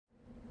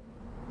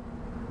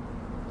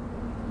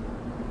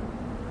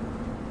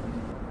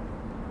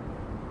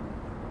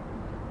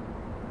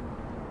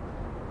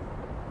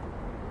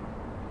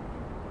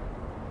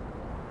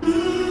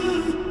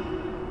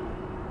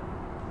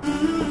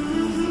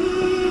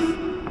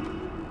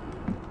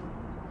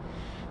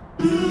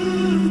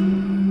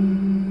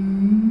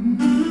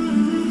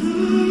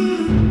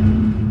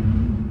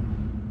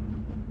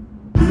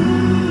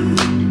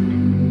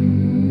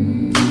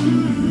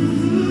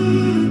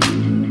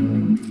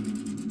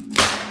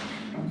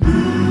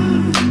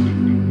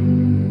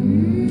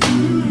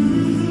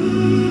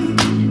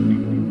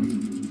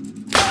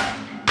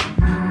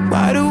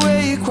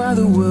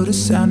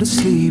sound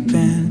asleep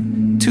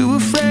and too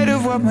afraid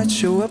of what might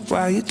show up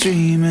while you're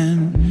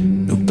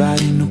dreaming.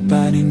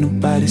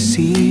 Nobody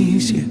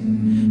sees you.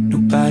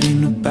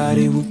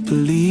 Nobody will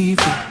believe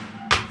you.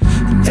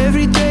 And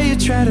every day you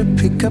try to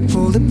pick up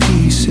all the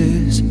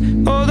pieces,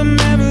 all the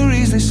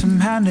memories, they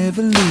somehow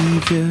never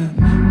leave you.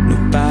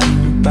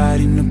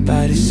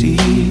 Nobody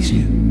sees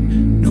you.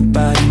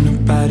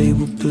 Nobody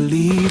will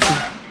believe you.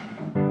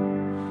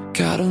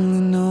 God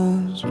only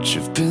knows what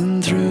you've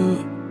been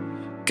through.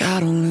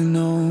 God only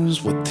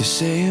knows what they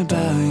say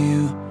about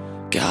you.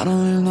 God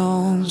only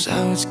knows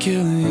how it's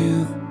killing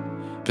you.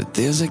 But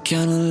there's a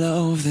kind of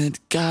love that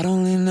God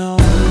only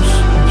knows.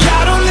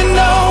 God only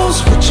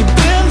knows what you've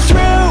been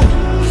through.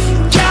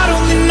 God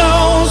only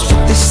knows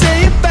what they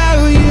say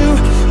about you.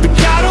 But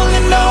God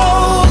only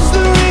knows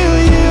the real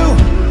you.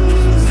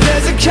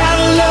 There's a kind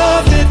of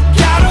love that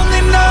God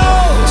only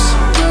knows.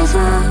 There's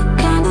a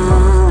kind of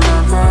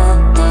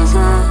love, there's a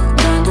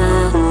kind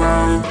of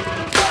love.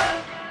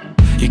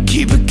 You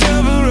keep a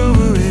cover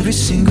over every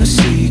single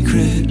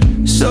secret,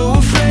 so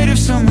afraid if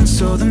someone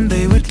saw them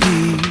they would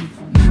leave.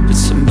 But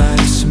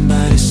somebody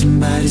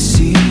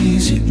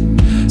sees you.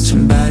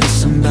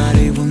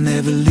 Somebody will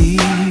never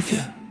leave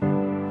you.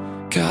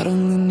 God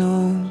only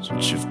knows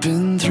what you've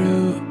been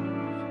through.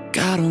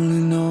 God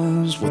only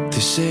knows what they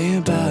say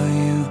about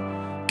you.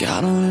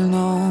 God only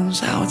knows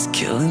how it's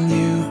killing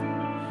you.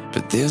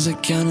 But there's a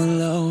kind of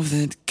love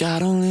that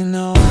God only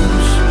knows.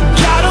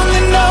 God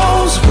only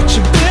knows what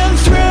you've been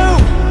through.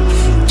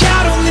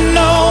 God only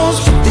knows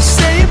what they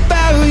say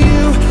about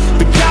you.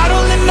 But God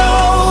only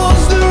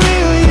knows the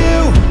real you.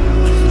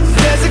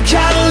 There's a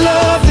kind of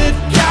love that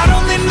God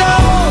only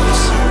knows.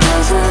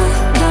 There's a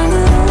kind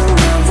of love,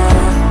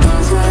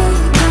 there's a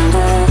kind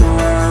of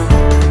love.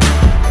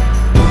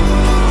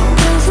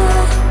 There's a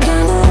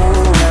kind of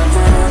love,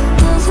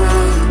 there's a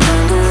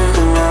kind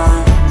of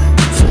love.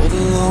 For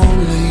the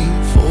lonely,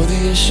 for the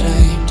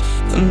ashamed,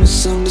 the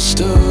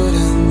misunderstood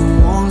and the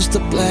ones to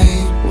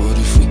blame. What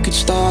if we could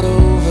start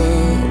over?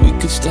 We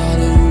could start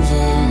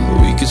over.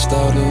 We could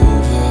start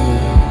over.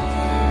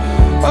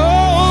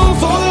 Oh,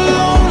 for the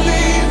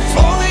lonely,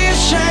 for the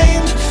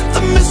ashamed,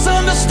 the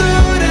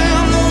misunderstood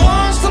and the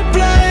ones to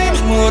blame.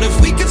 What if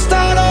we could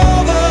start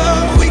over?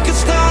 We could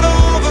start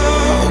over.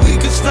 We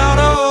could start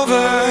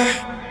over.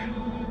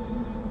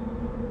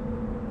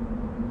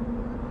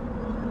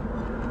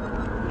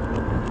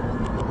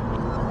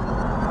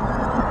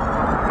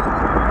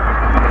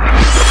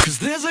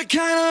 There's a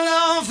kind of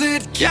love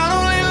that God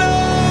only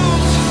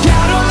knows.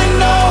 God only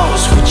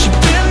knows what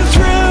you've been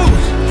through.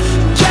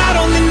 God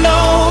only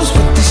knows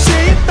what they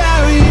say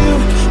about you.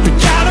 But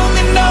God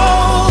only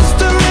knows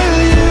the real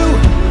you.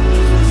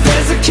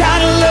 There's a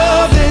kind of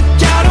love that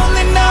God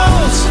only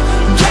knows.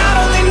 God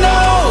only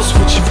knows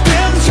what you've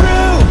been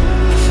through.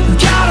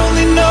 God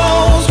only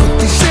knows what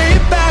they say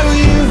about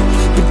you.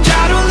 But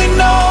God only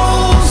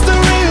knows the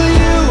real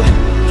you.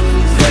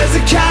 There's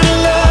a kind of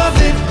love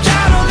that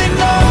God only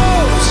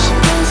knows.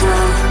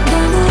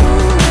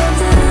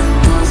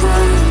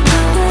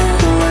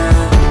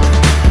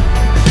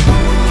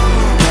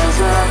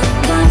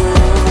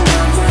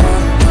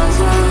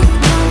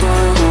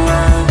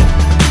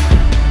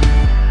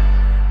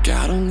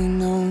 God only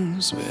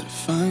knows where to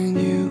find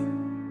you.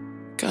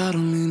 God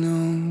only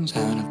knows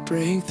how to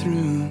break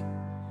through.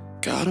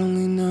 God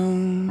only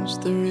knows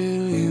the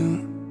real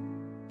you.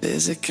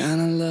 There's a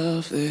kind of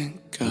love that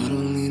God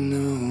only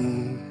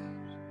knows.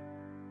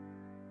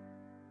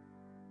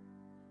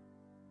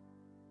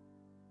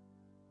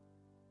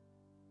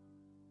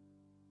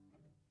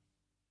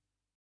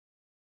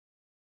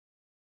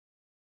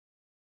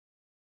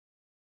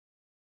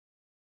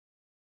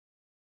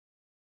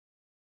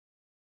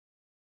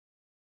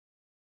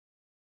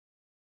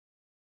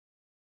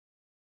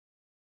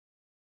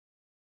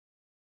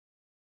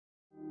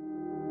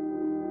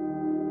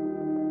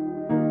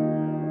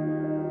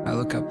 I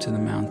look up to the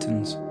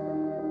mountains.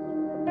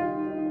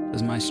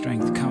 Does my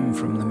strength come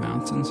from the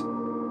mountains?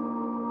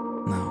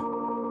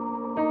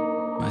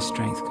 No. My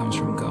strength comes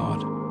from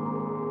God,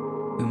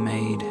 who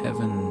made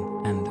heaven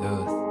and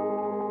earth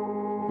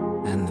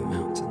and the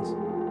mountains.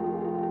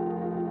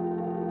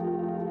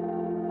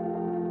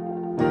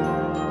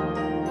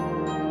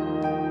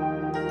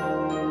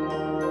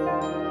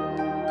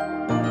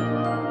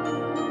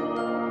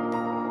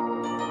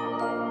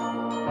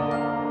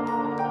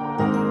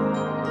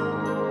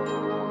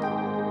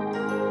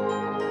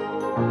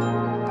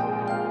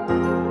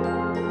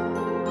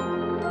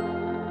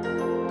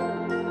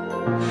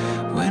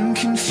 When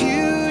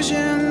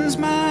confusion's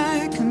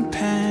my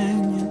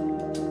companion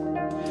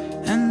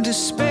and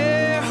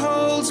despair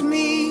holds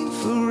me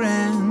for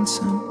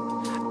ransom,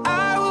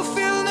 I will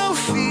feel no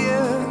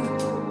fear.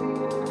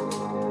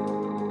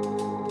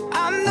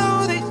 I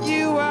know that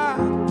you are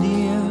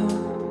near.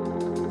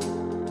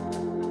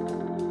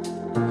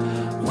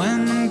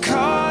 When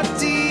caught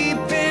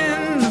deep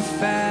in the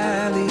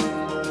valley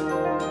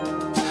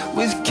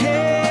with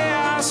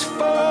chaos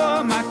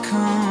for my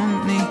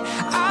company,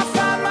 I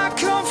find my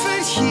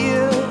comfort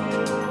here,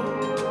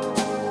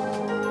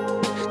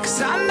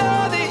 'cause I know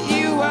that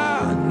you are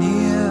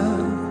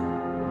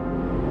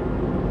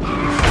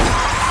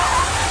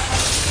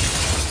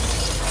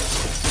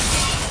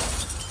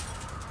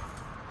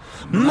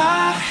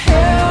My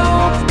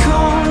help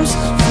comes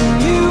from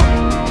you.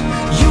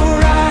 You're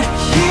right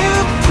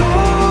here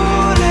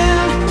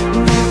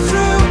pulling me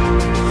through.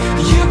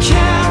 You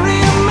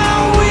carry my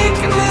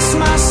weakness,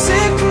 my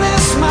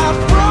sickness, my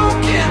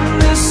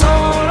brokenness,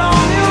 all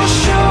on your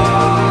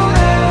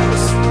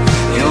shoulders.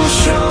 Your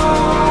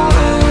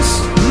shoulders.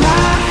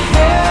 My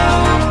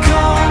help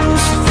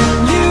comes from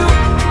you.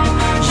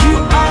 You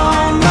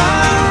are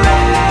my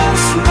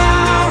rest,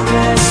 my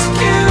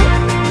rescue.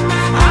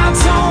 I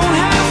don't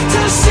have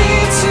to see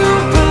to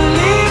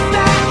believe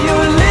that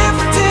you're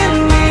lifting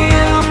me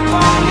up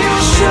on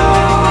your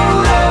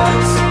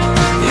shoulders.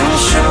 Your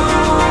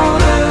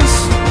shoulders.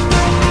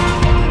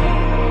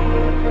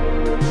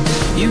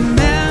 You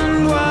mend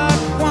what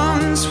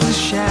once was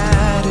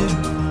shattered,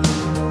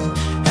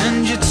 and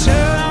you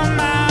turn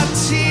my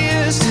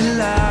tears to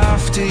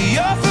laughter.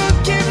 Your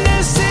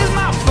forgiveness is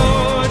my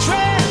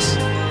fortress.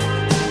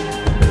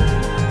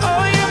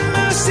 Oh, your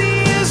mercy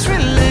is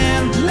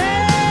relentless.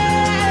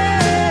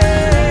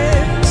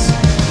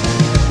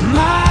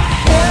 My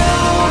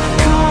help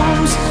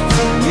comes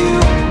from you.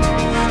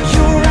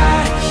 You're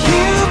right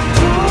here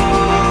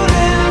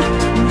pulling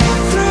me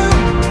through.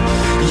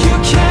 You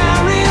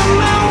carry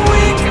my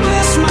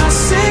weakness, my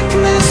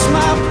sickness,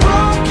 my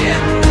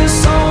brokenness,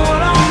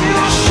 all on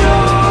your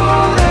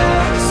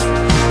shoulders.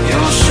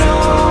 Your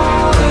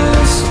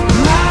shoulders.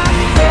 My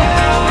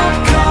help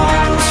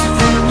comes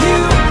from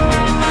you.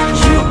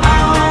 You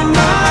are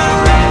my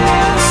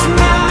rest,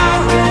 my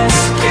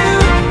rescue.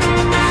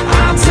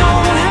 I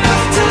don't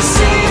have to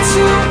see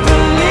to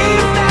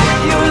believe that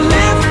you're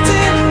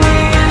lifting me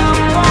up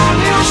on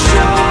your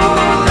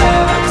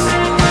shoulders.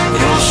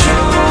 Your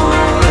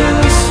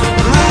shoulders.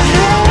 My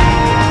help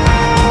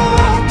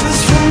is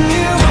from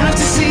you. Don't have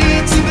to see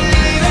it to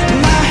believe it.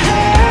 My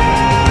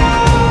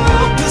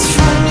help is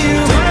from you.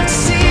 Don't have to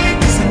see it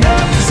 'cause I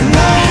know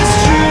it's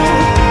true.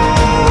 My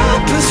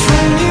help is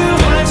from you.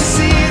 Don't have to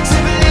see it to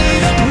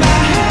believe it. My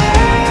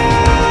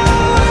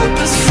help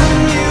is from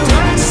you.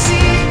 Don't have to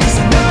see it 'cause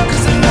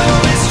I know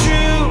it's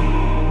true.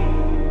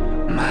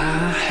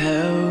 My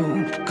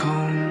help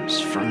comes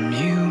from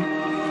you.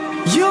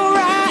 You're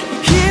right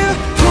here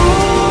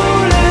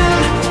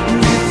pulling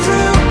me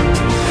through.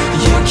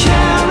 You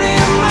carry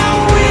my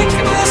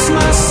weakness,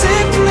 my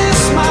sickness,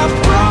 my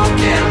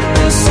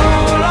brokenness,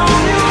 all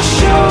on your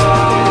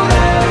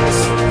shoulders.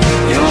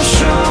 Your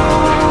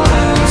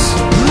shoulders.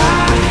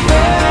 My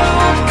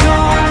help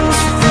comes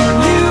from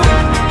you.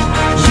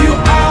 You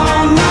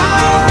are my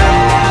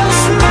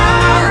rest,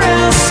 my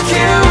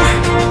rescue.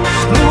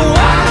 No,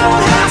 I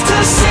don't have to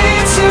see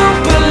to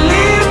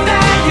believe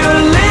that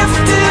you're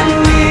lifting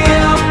me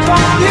up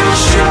on your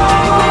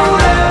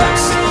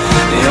shoulders.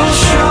 Your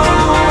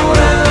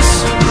shoulders.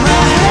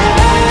 My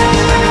help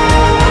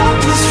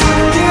is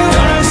from you.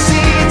 Don't have to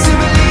see it to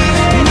believe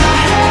it. My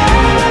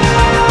help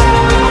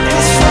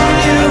is from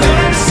you. Don't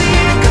have to see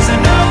it 'cause I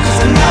know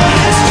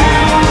it's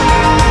true. My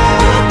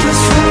help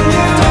is from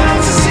you. Don't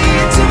have to see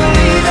it to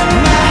believe it.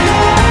 My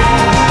help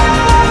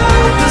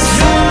is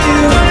from you.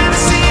 Don't have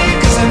to see it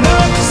 'cause I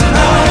know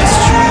it's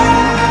true.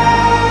 My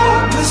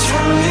help is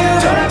from you.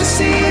 Don't have to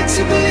see it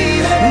to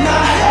believe it.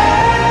 My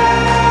help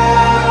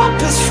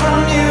is from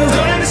you.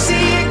 Don't have to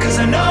see it 'cause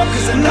I know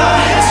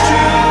it's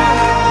true. My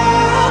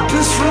help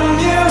is from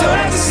you. Don't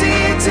have to see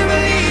it to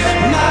believe it.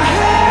 My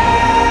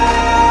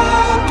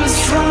help is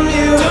from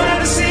you. Don't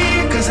have to see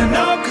it 'cause I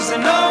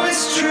know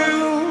it's true.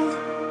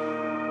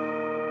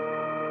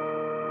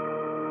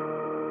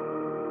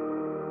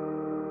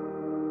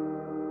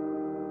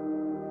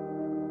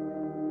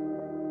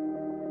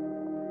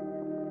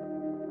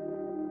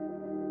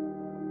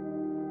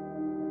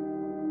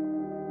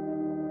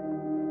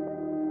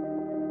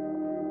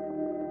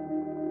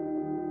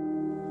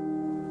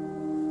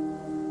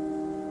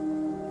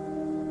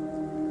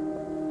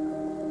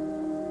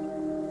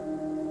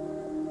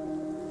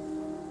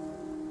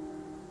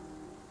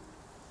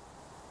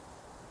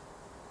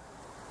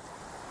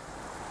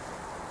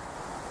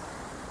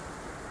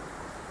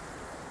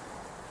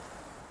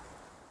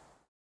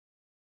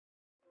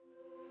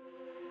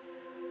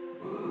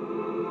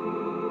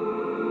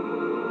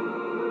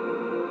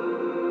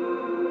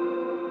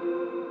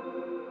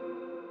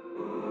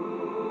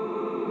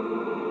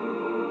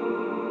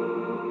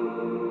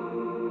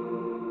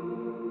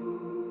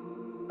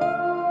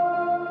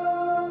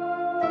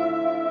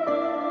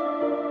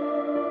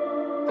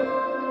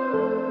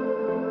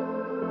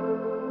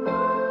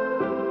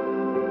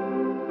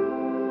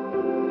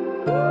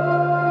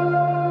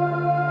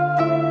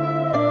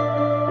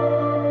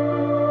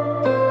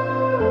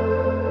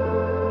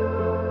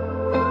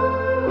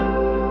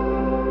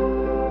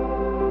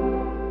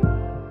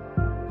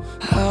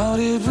 How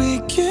did we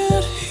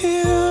get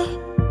here?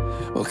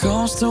 What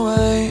comes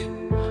away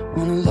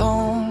on a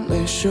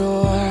lonely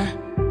shore?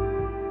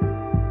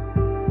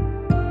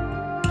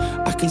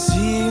 I can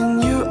see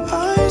in your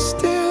eyes,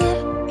 dear,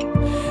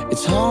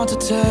 it's hard to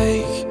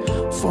take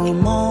for a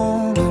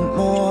moment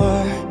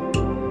more.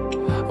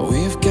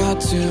 We've got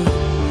to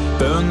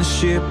burn the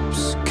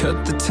ships,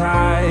 cut the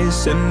ties,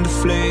 send a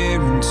flare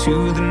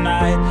into the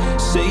night.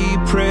 Say a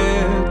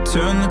prayer,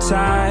 turn the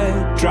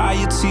tide, dry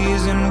your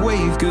tears and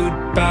wave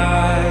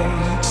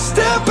goodbye.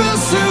 Step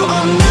into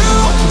a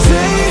new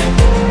day.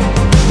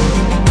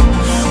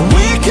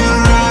 We can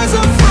rise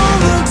up from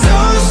the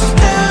dust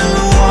and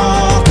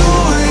walk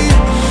away.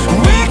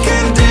 We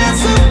can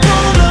dance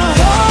upon the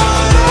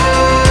heartache,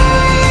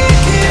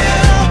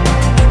 yeah.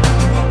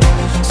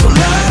 So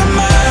light a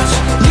match,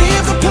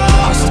 leave the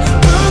past,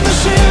 burn the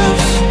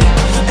ships,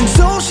 and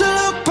don't you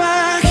look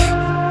back.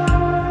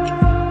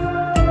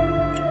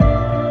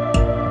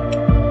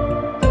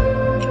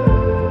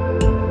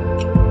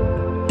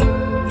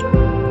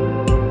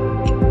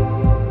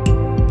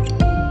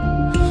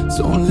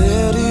 Don't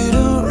let it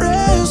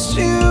arrest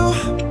you.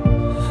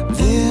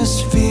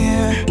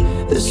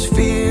 This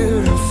fear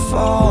of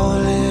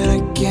falling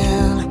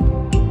again.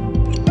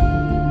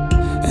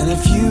 And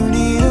if you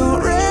need a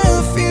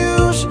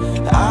refuge,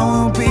 I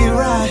will be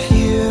right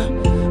here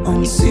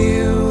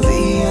until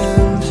the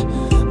end.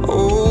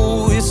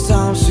 Oh, it's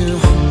time to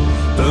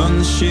burn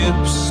the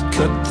ships,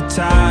 cut the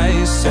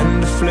ties,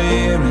 send a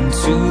flare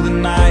into the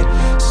night.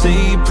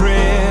 Say a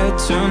prayer,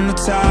 turn the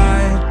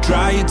tide,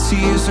 dry your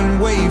tears and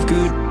wave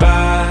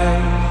goodbye.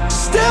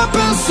 Step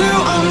into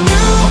a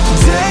new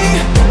day.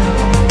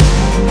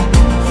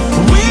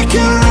 We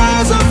can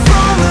rise up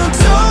from the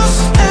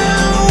dust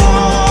and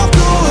walk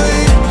away.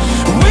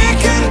 We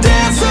can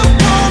dance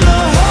upon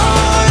the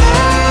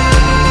heartache,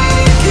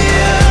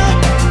 yeah.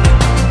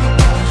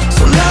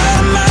 So light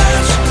a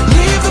match,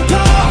 leave the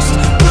past,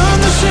 burn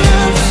the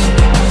ships,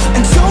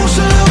 and don't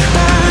you look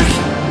back.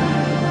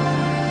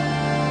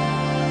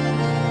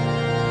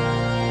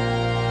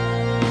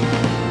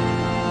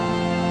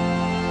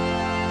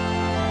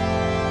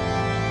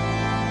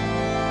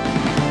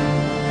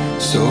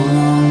 So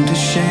long to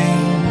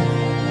shame,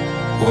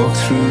 walk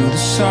through the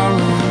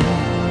sorrow,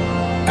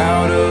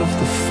 out of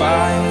the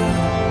fire,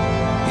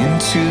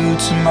 into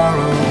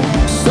tomorrow.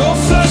 So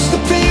flush the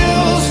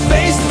pills,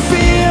 face the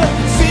fear,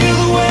 feel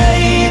the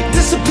weight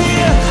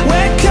disappear.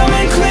 We're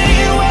coming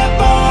clean, we're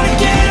born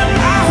again.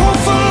 Our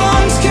hopeful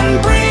lungs can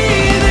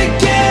breathe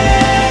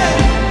again.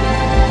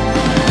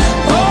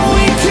 Oh,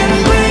 we can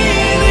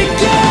breathe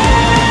again.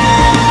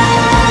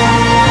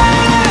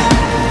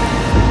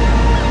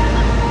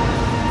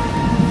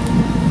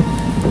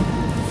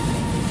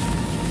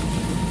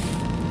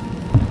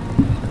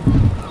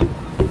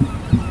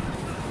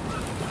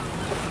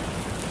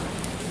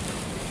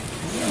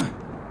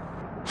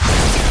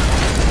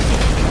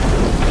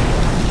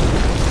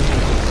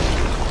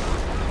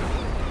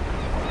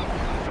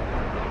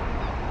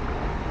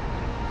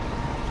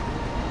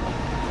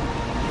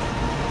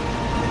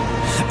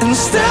 And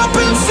step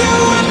into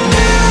a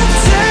new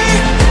day.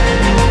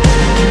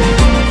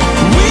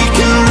 We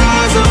can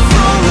rise up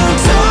from the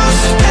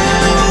dust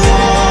and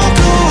walk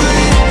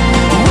away.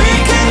 We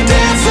can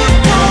dance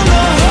upon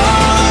the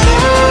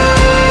heartache,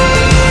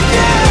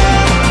 yeah.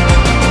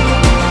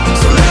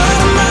 So light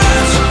a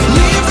match,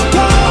 leave the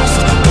past,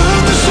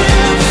 burn the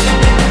ships,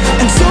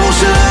 and don't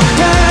you look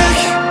back.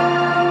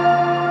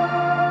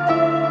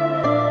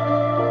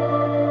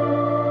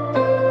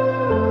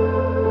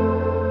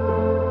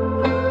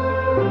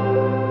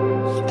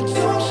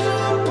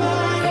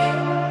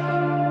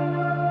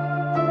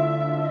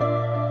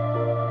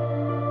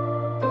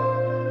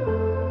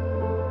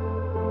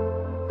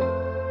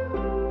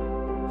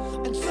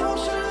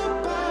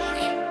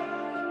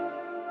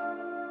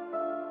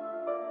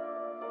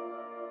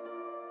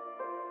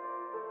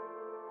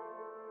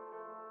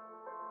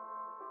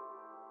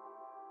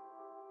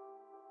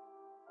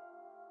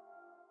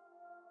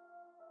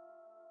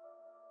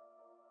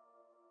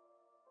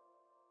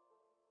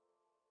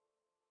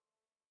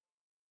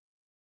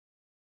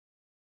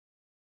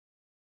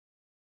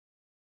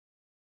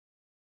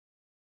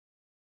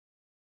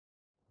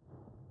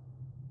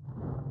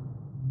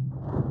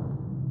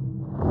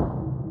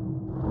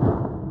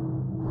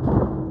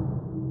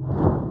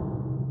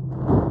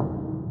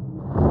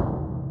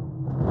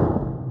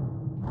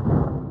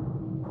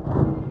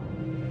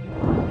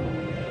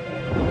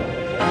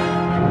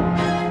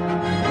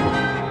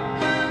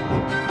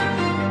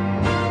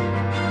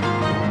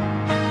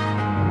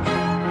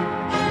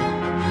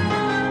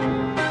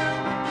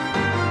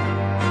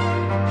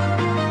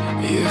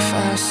 If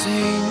I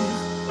sing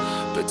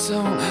but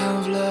don't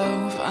have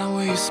love, I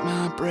waste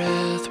my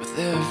breath with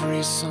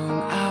every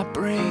song I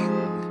bring.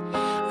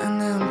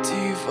 An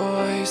empty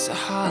voice, a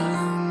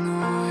hollow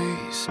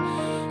noise.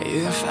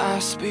 If I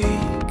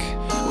speak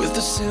with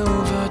a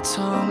silver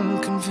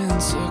tongue,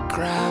 convince a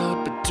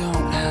crowd but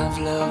don't have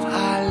love,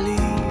 I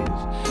leave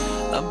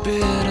a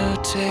bitter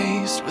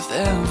taste with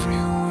every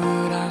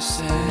word I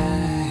say.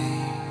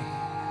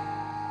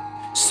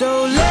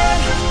 So let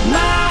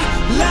my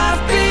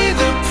life be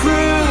the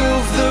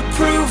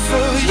proof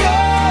of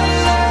your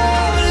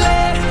love.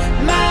 Let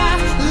my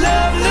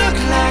love look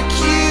like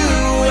you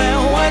and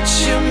what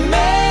you're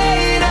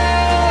made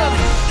of.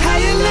 How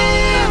you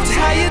lived,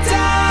 how you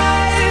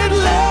died,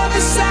 love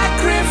is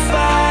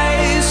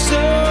sacrifice.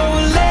 So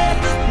let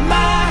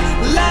my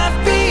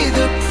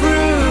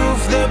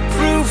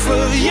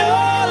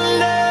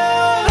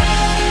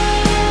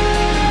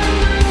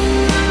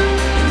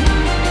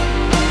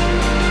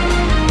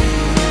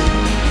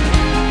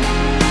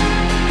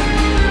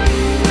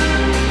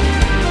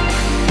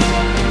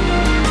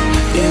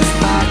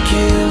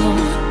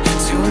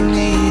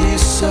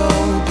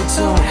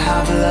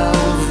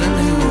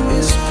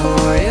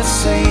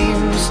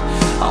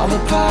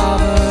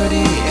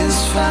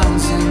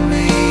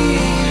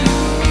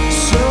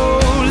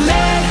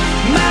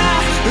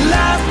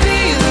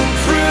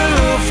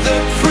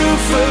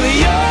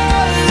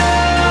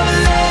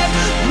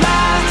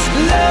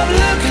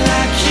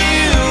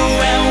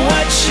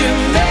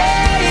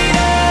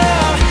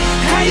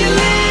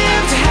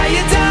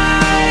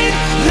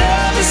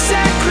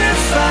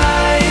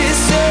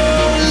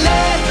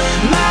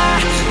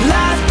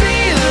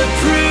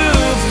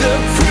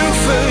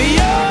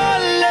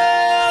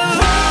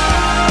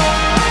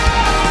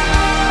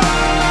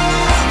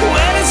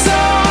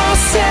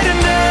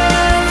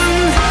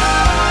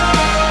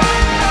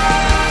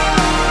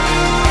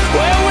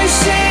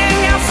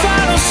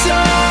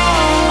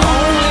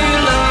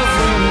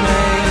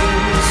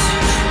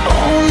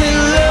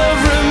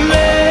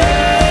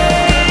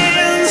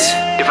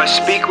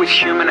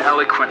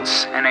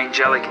an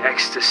angelic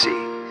ecstasy,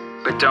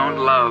 but don't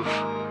love,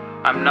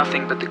 I'm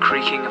nothing but the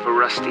creaking of a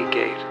rusty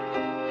gate.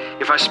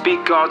 If I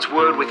speak God's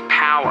word with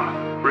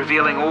power,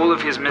 revealing all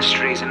of his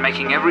mysteries and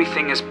making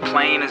everything as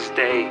plain as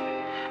day,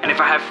 and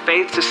if I have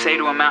faith to say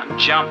to a mountain,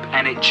 jump,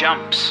 and it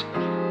jumps,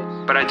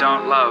 but I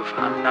don't love,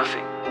 I'm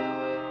nothing.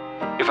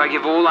 If I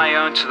give all I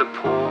own to the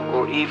poor,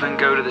 or even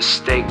go to the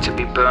stake to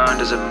be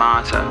burned as a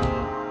martyr,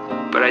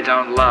 but I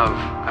don't love,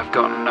 I've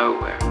gotten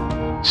nowhere.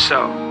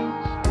 So,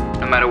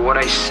 no matter what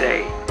I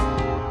say,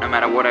 no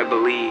matter what I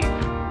believe,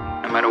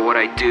 no matter what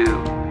I do,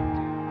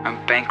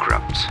 I'm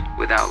bankrupt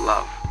without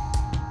love.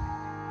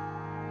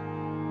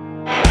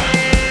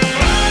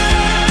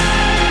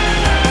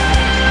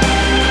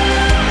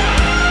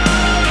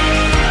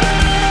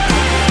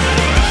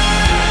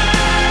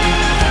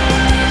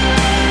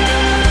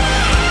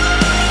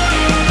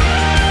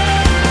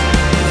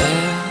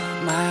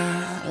 Let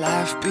my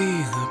life be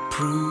the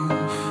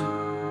proof.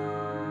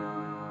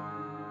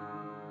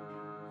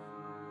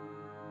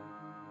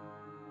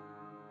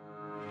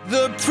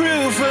 The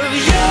proof of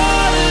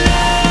your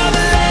love.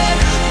 Let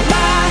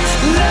my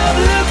love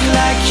look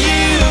like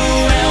you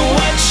and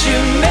what you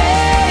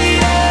made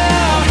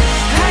of.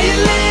 How you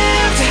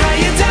lived, how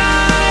you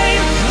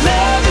died,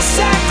 love is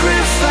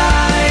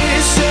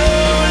sacrifice. So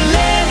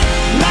let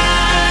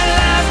my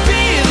life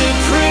be the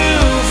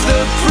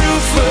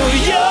proof of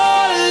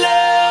your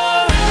love.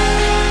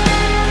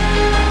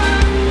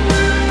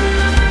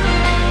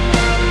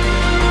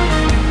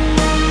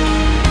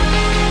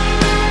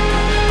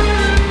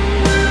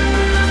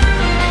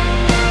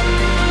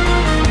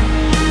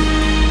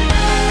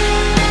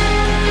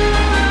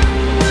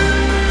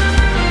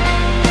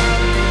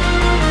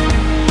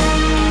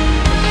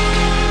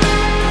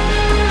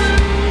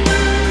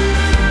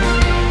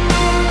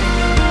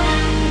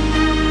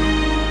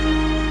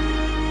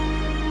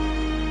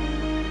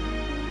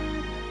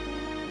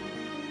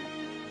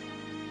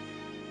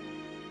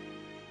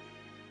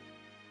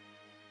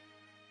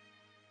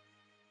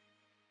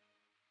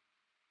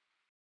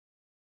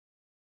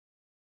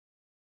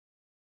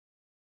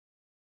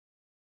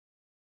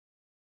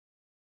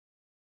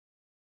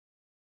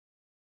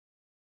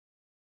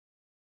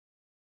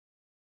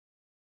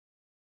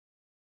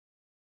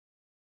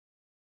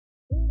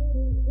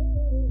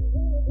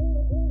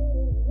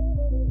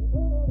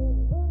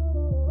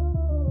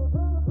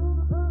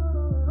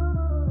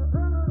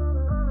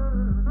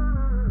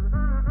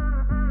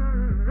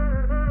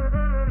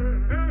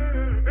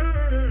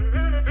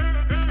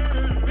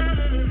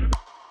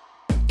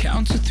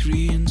 Count to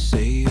 3 and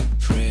say a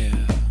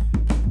prayer.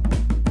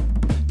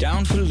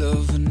 Down for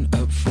love and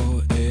up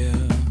for air.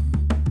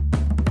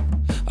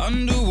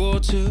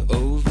 Underwater,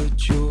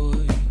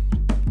 overjoyed.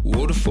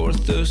 Water for a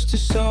thirsty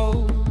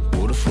soul.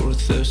 Water for a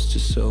thirsty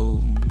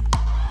soul.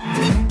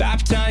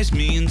 Baptize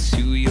me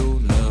into your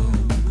love.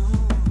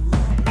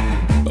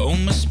 Oh,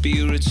 my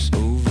spirit's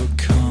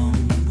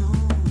overcome.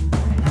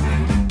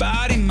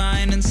 Body,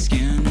 mind, and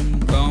skin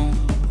and bone.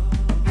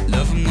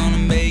 Love, I'm gonna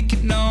make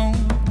it known.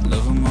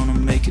 Love, I'm gonna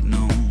make it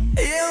known.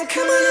 Yeah, I'm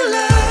coming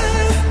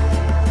alive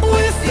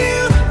with you.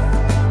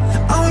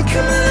 I'm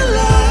coming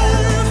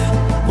alive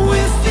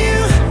with you.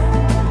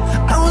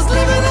 I was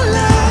living a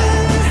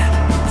lie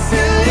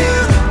till you.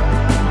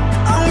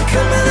 I'm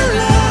coming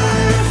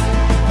alive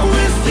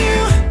with you.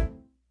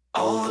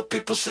 All the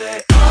people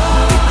say,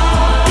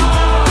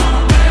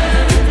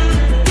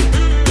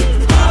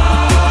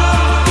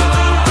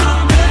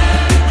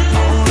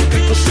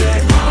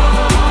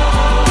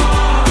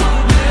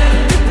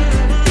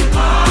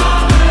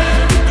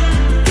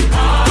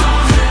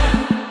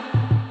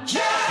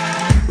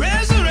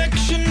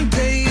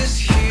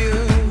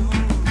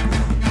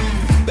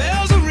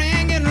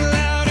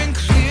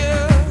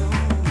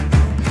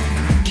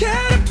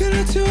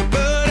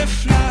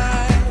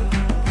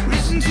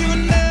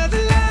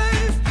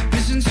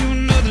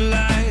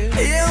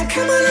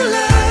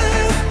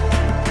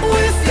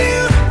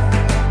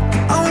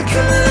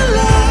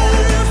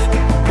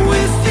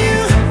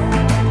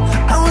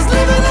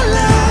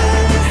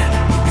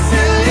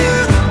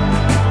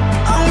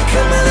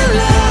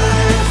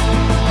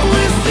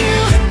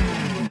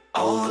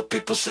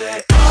 people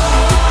say,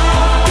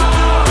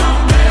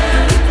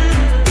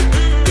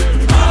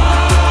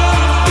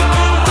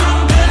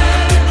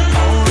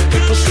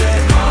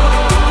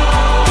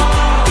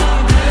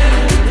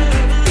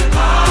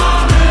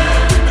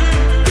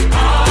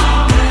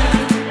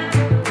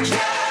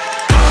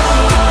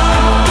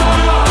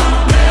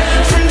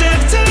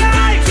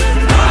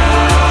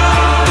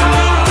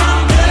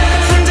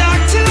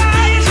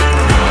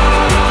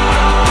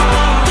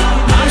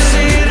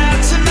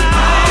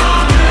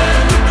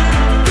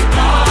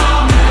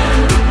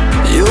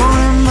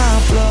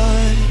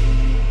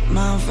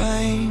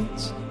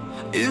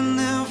 in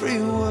every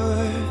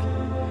word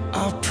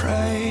I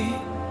pray.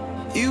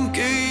 You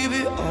gave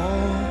it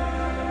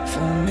all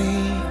for me.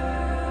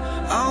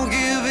 I'll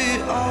give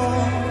it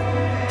all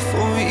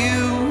for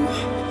you.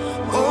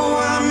 Oh,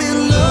 I'm in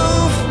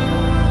love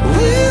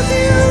with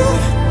you,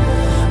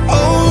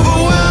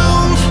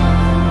 overwhelmed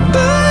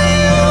by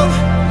you.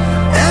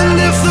 And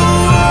if the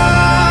world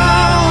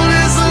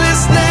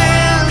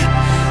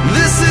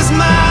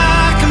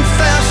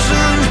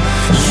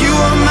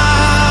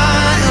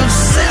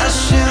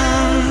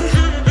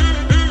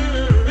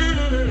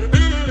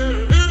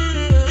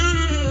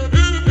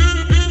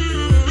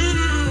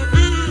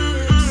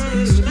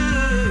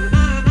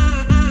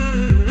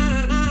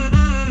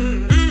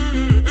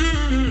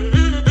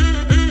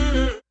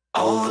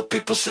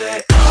people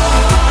say,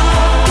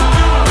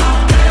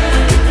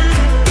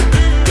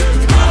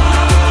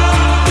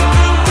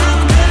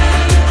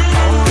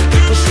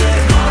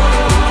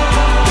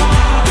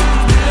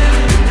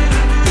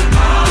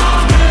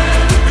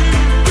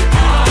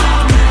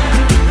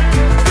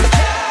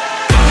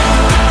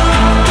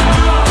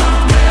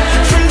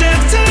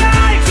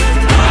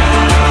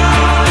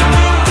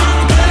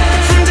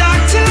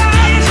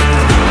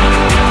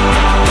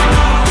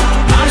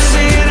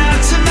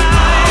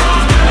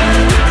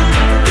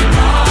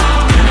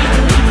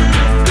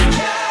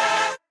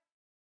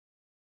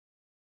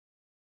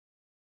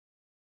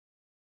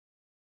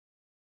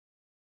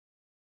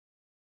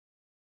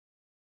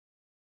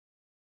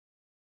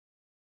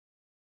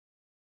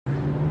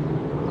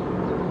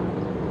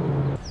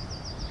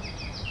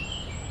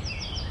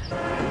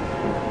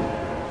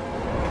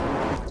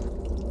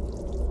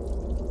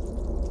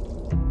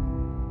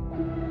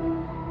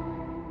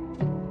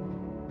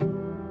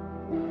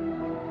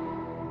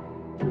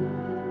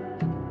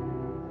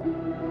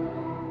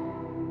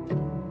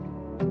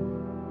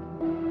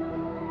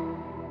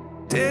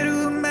 dare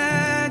to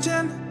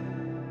imagine,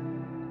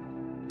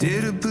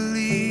 dare to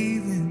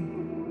believe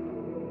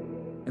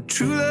in a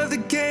true love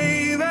that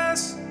gave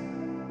us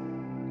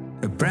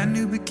a brand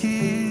new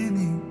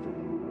beginning.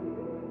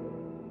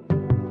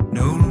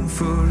 No room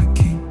for a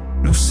king,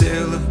 no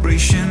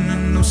celebration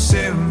and no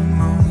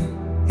ceremony.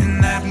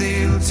 In that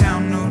little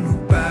town, no,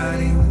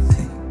 nobody will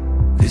think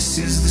this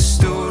is the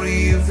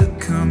story of the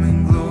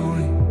coming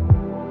glory.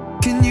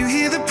 Can you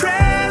hear the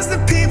prayers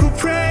that people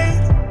pray?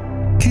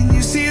 Can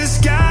you see the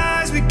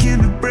skies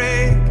begin to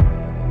break?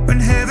 When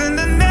heaven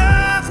and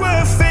earth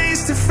were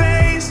face to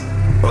face,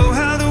 oh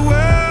how the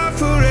world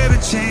forever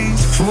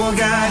changed. For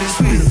God is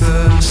with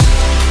us.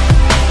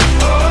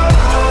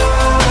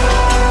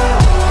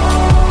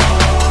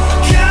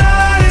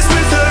 God is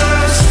with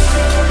us.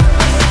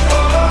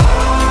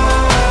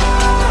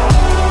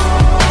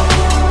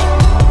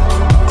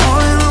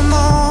 All in a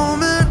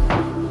moment,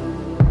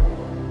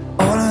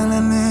 all in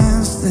an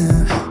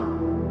instant,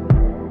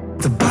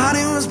 the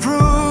body was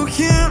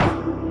broken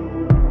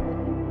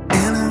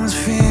and it was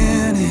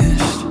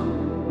finished.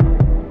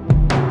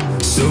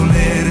 So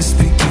let us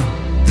begin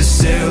the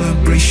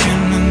celebration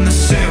and the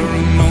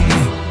ceremony.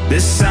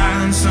 There's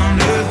silence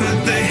on earth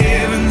but the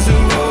heavens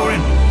are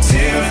roaring,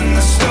 telling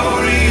the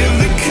story of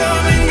the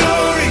coming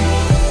glory.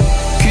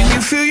 Can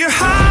you feel your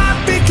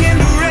heart begin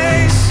to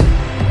race?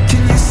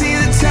 Can you see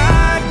the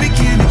tide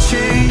begin to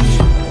change?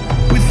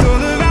 With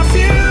all of our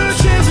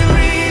futures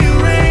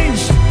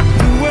rearranged,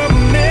 the world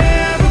will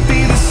never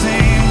be the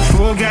same.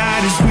 For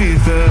God is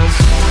with us.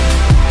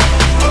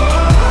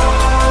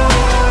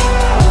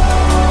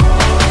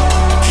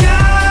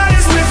 God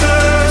is with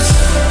us.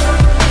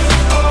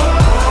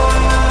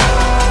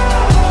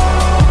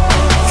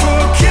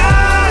 For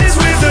God is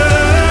with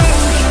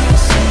us.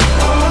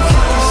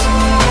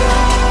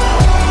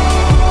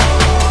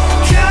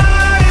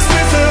 God is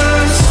with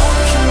us.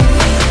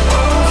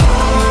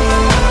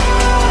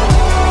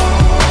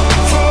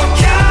 For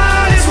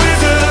God is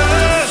with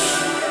us.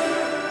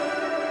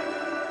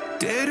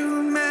 Dare to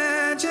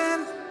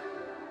imagine,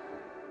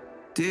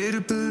 dare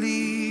to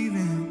believe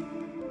in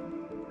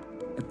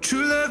a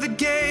true love that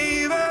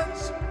gave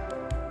us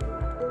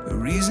a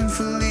reason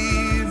for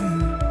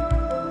living.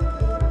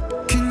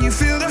 Can you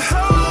feel the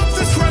hope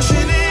that's rushing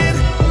in?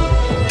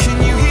 Can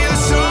you hear the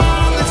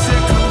song that's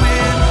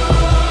echoing?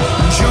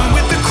 Join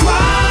with the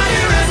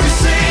choir as we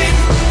sing.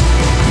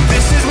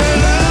 This is where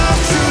love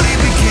truly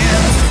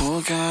begins. For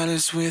God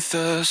is with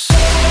us.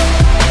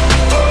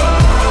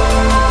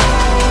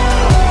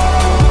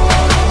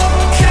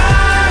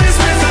 God is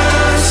with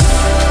us.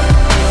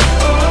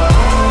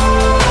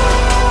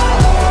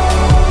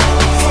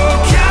 For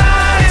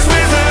God is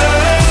with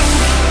us.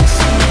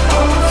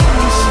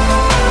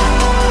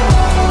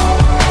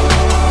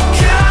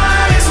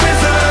 God is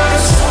with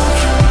us.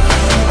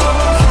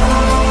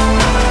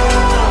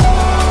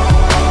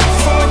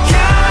 For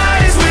God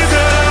is with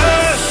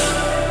us.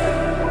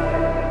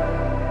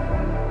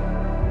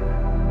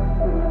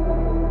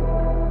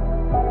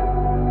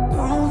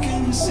 Oh,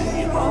 can you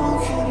see?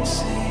 Oh, can you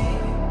see?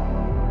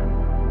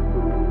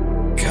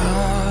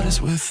 God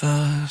is with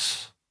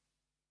us.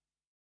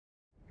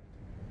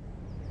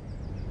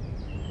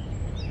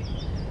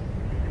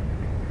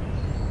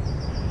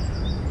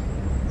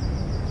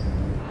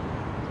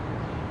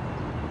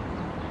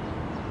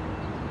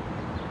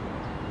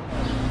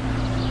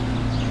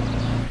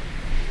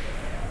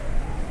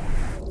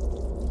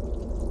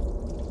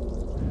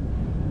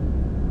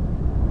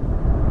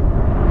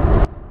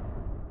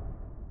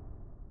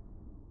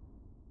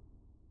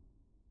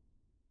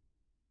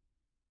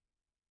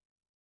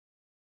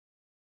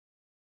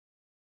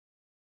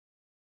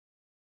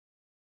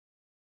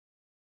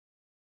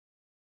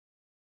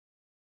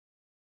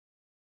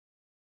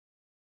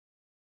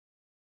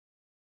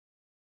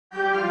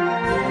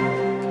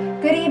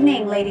 Good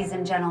evening, ladies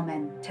and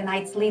gentlemen.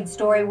 Tonight's lead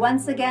story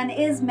once again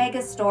is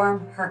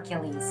Megastorm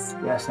Hercules.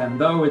 Yes,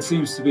 and though it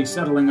seems to be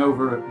settling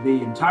over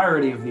the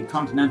entirety of the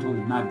continental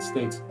United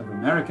States of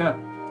America,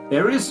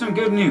 there is some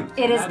good news.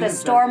 It is the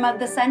storm of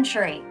the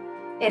century.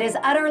 It has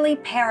utterly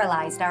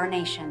paralyzed our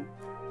nation.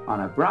 On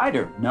a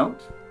brighter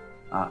note,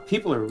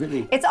 people are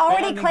really. It's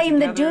already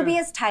claimed the together.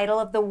 dubious title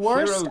of the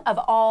worst of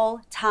all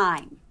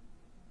time.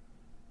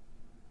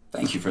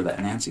 Thank you for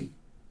that, Nancy.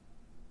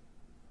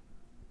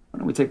 Why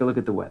don't we take a look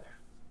at the weather?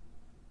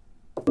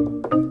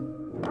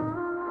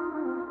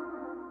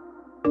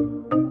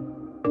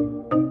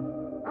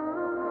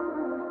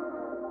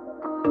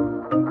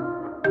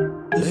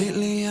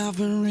 Lately I've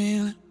been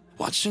reeling,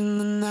 watching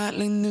the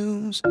nightly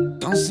news.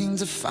 Don't seem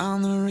to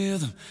find the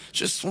rhythm,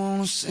 just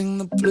wanna sing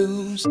the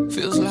blues.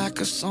 Feels like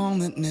a song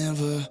that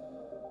never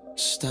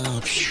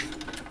stops.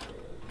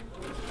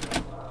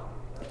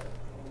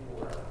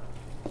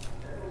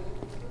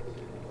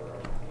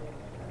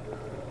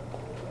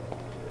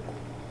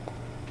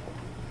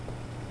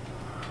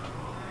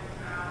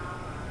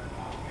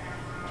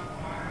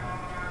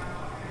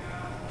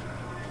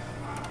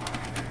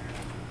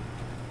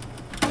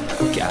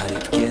 Gotta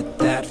get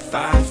that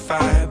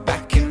fire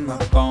back in my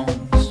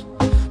bones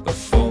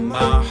before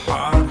my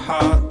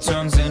heart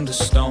turns into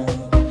stone.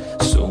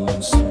 So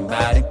when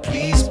somebody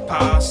please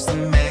pass the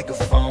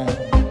megaphone,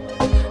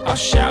 I'll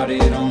shout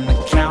it on the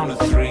count of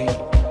three.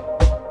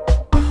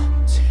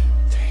 1, 2,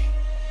 3.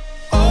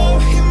 Oh,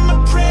 hear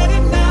my prayer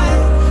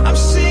tonight, I'm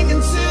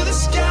singing to the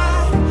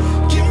sky.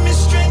 Give me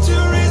strength to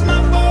raise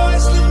my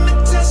voice, let me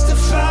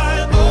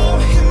testify. Oh,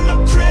 hear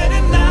my prayer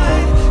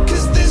tonight,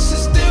 'cause this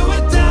is do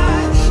or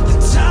die. The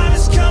time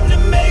has come to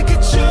make a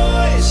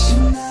choice,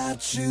 and I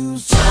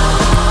choose.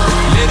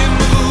 Let it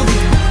move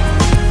you,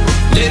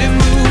 let it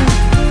move,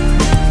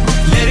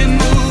 let it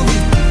move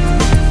you.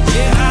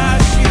 Yeah, I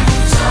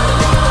choose.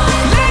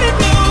 Let it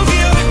move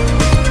you,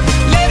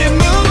 let it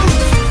move,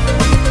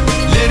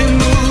 let it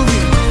move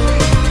you.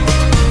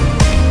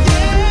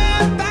 Yeah,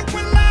 back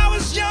when I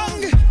was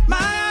younger,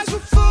 my eyes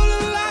were full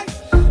of life.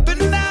 But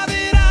now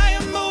that I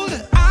am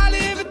older, I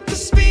live at the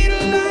speed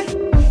of light.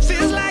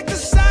 Feels like the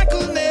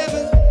cycle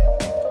never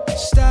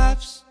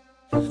stops.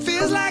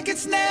 Feels like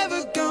it's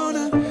never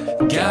gonna.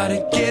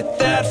 Gotta get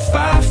that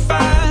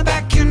fire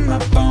back in my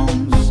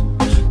bones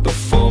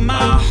before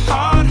my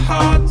heart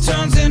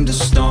turns into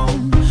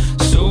stone.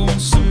 So when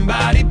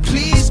somebody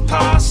please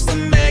pass the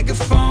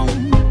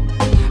megaphone,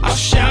 I'll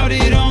shout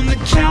it on the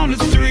count of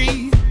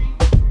three.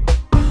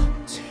 1,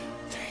 2,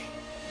 3.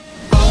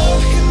 Oh,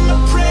 hear my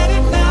prayer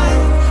tonight,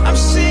 I'm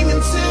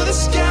singing to the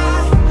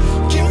sky.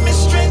 Give me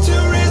strength to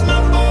raise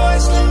my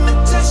voice, let me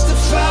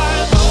testify.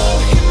 Oh,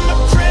 hear my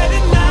prayer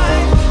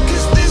tonight,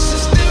 'cause this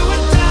is do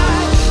or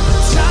die. The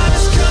time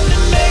has come to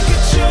make a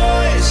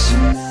choice,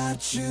 and I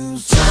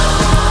choose.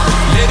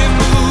 Let it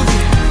move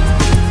you,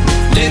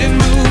 let it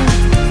move,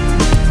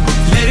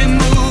 let it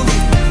move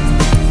you.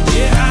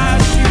 Yeah, I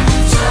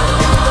choose.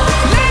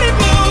 Let it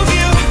move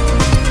you,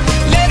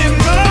 let it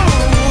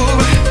move,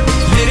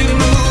 let it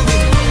move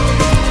you.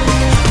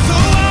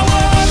 Though I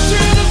walk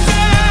through the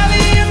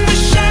valley in the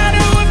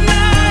shadow of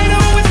night,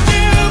 oh, with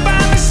you by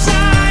my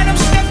side, I'm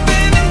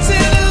stepping into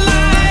the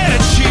light. I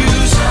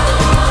choose.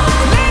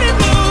 Let it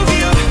move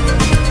you,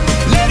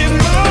 let it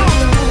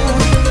move,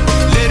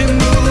 let it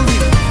move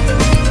you.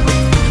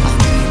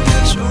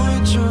 Joy,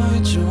 joy,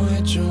 joy,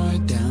 joy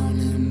down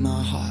in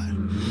my heart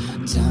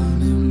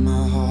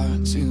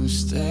to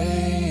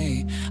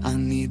stay. I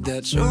need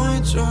that joy,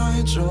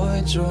 joy,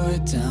 joy, joy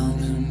down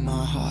in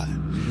my heart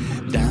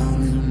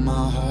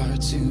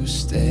to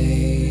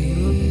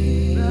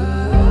stay.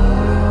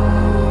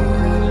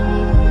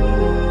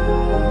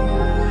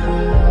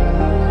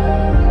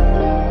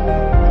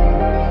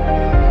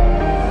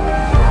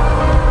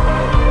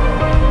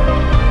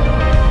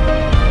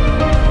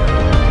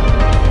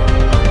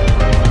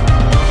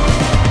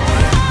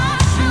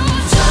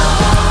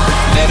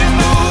 Let it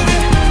move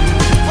you,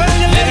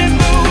 let it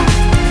move,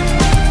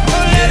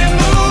 let it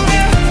move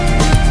you.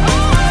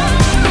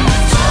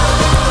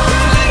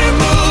 Let it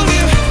move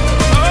you,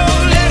 oh,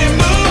 let it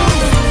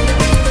move,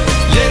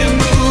 let it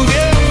move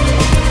you.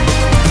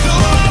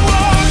 Though I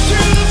walk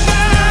through the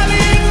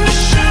valley in the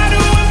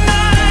shadow of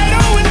night,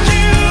 oh, with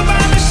you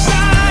by my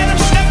side,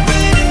 I'm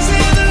stepping into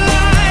the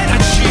light. I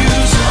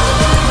choose.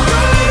 Go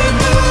let it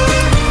move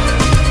you,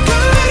 go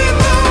let it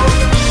move,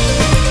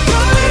 go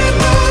let it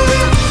move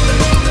you.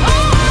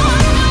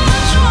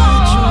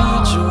 Joy,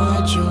 joy,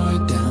 joy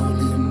down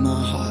in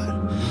my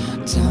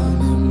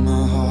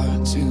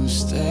heart to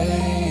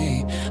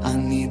stay. I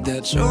need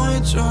that joy,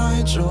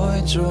 joy,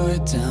 joy, joy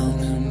down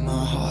in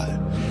my heart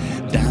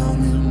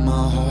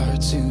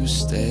to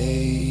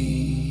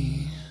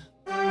stay.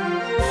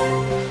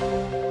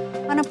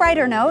 On a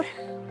brighter note,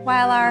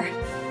 while our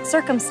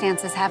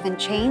circumstances haven't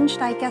changed,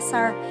 I guess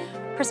our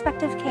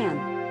perspective can.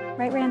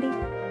 Right, Randy?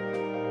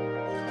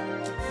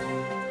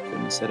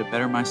 Couldn't have said it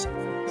better myself.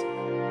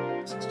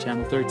 This is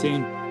Channel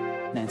 13,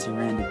 Nancy and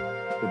Randy.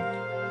 Good night.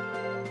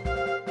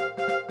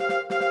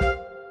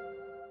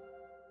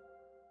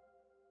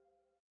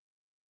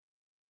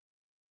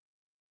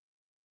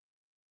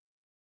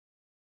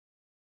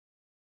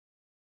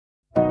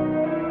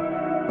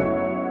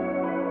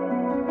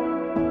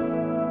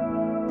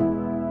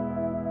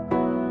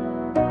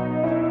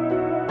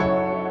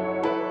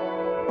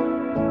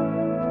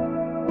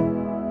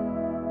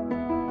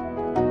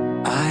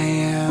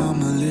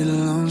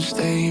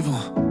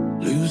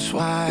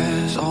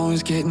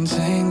 always getting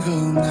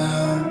tangled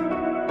now.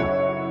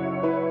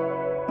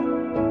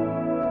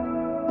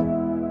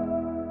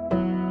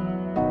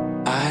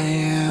 I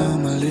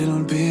am a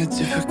little bit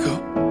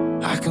difficult.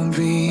 I can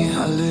be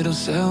a little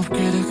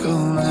self-critical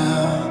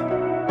now.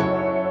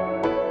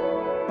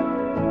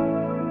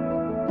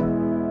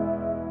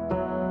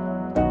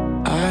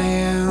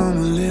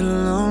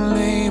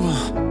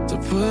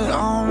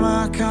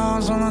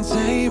 On the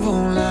table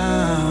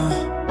now,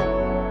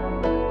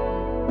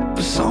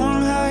 but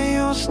somehow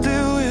you're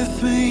still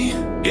with me.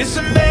 It's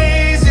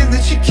amazing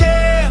that you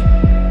care,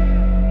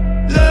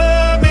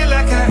 love me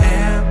like I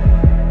am,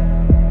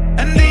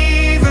 and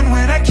even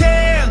when I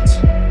can't,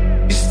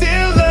 you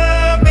still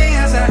love me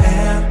as I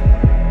am.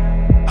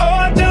 Oh,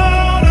 I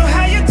don't know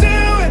how you do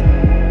it,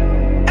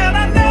 and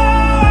I know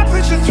I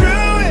put you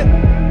through it.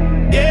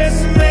 Yeah,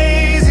 it's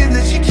amazing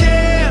that you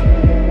care,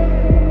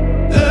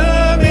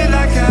 love me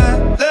like I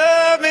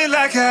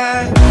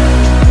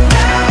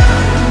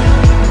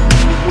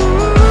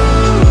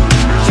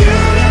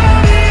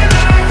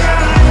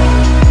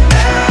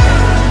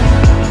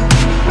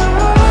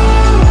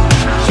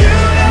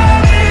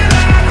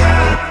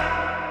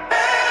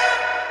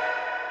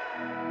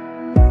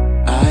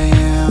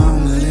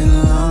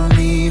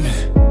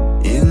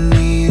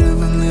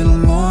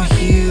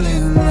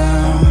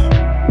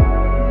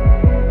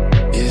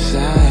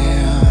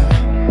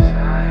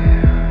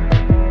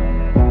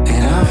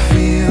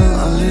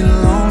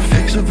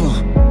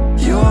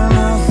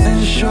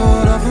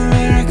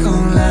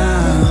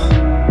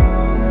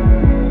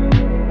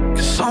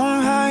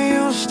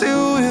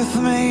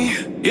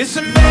It's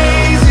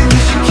amazing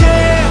that you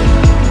care,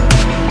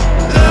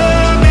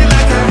 love me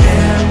like I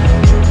am,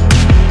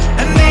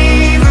 and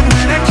even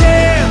when I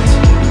can't,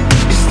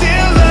 you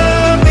still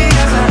love me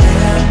as I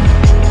am.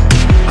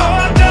 Oh,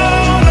 I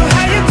don't know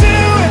how you do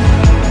it,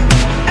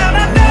 and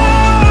I know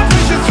I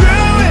put you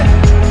through it.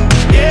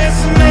 Yeah,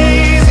 it's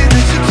amazing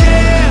that you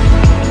care,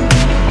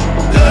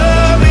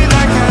 love me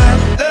like I.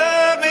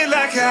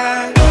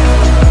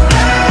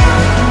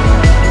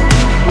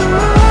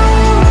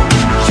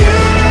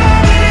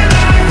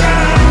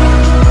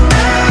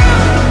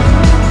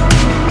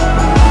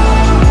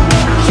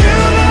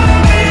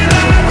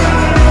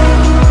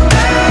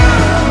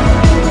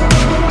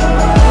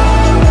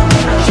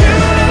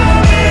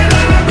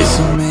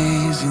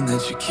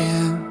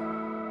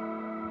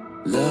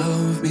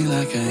 Love me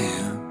like I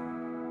am,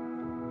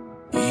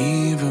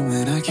 even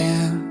when I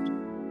can't,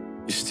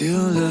 you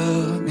still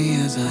love me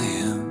as I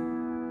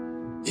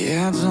am.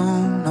 Yeah, I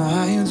don't know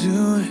how you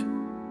do it,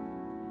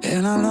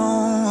 and I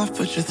know I've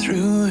put you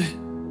through it.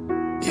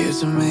 Yeah,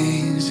 it's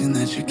amazing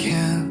that you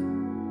can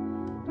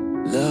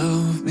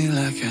love me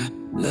like I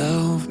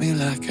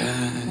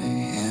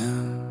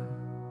am.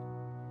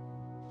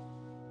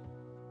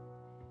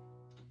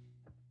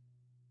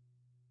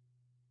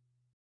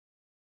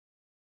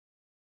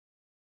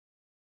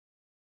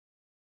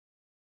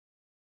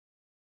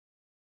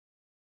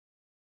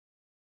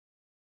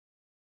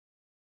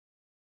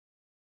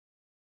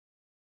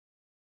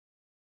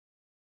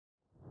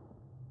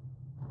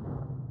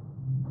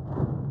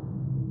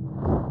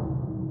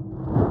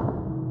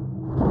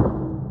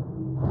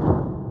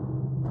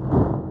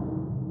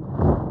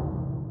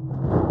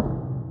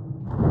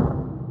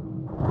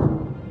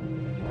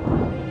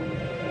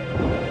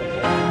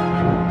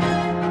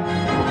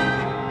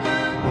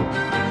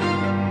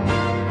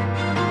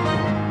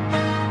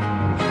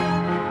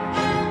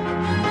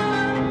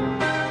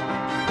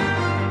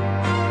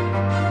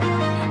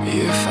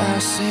 If I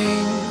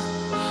sing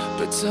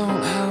but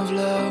don't have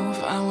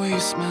love, I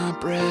waste my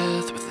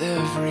breath with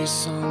every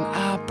song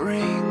I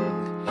bring.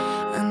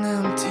 An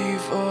empty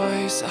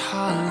voice, a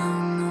hollow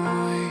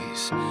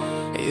noise.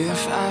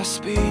 If I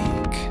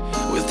speak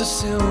with a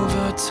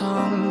silver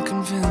tongue,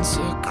 convince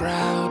a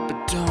crowd but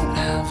don't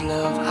have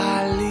love,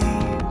 I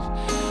leave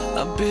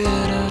a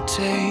bitter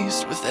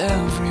taste with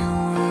every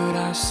word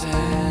I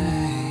say.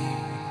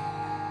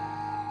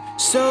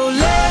 So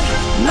let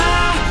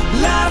my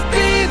life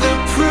be the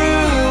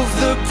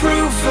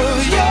proof of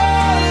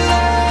your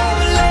love.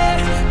 Let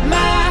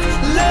my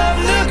love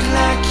look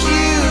like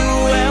you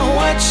and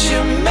what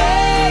you're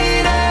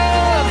made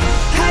of.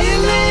 How you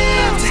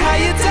lived, how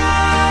you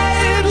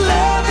died,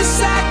 love is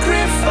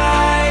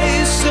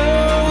sacrifice. So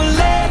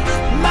let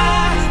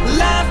my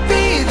life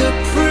be the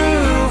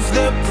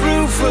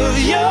proof of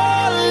your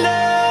love.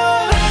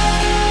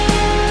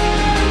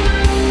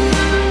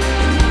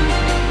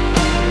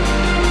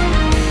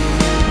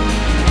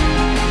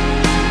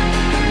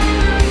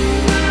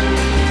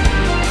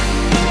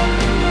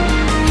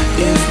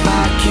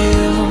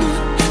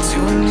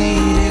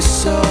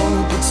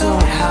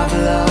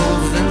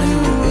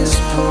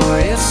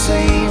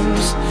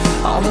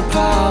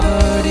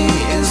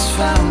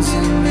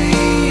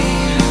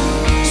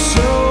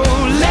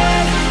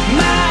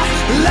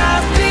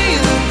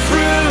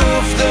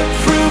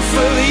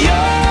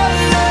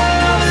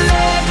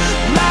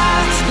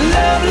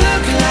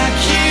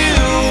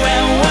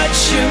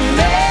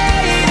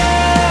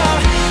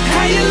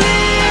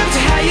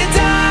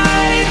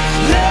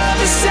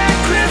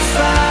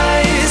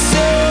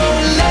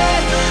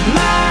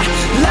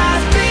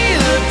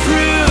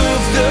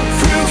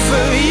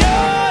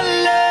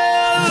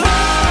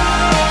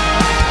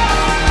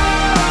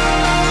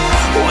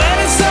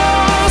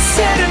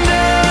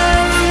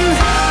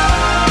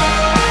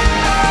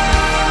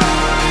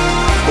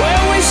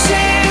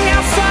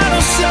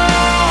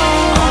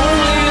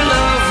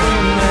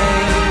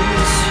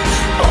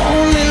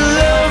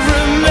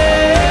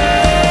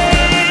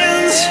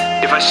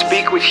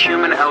 speak with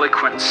human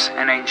eloquence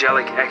and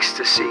angelic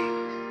ecstasy,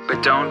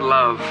 but don't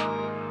love,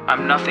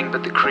 I'm nothing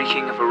but the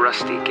creaking of a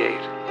rusty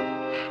gate.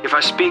 If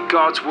I speak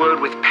God's word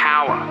with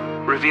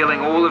power, revealing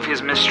all of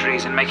his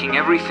mysteries and making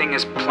everything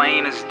as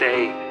plain as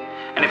day,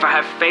 and if I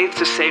have faith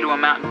to say to a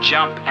mountain,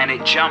 jump, and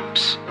it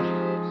jumps,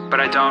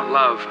 but I don't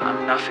love,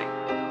 I'm nothing.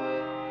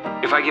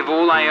 If I give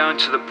all I own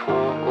to the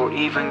poor, or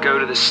even go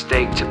to the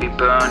stake to be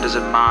burned as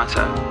a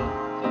martyr,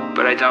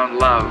 but I don't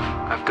love,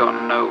 I've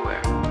gotten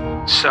nowhere.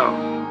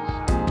 So,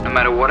 no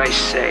matter what I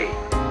say,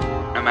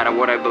 no matter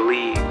what I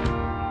believe,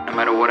 no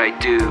matter what I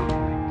do,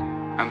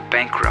 I'm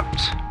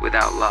bankrupt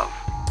without love.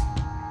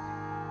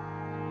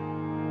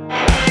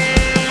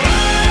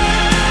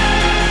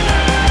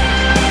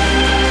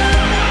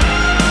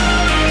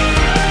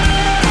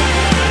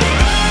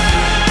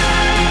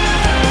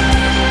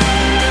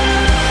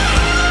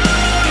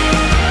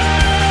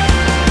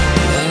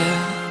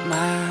 Let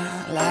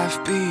my life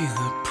be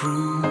the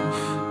proof.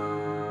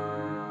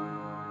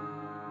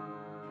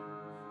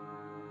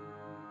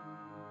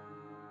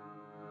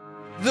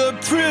 The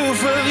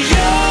proof of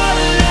your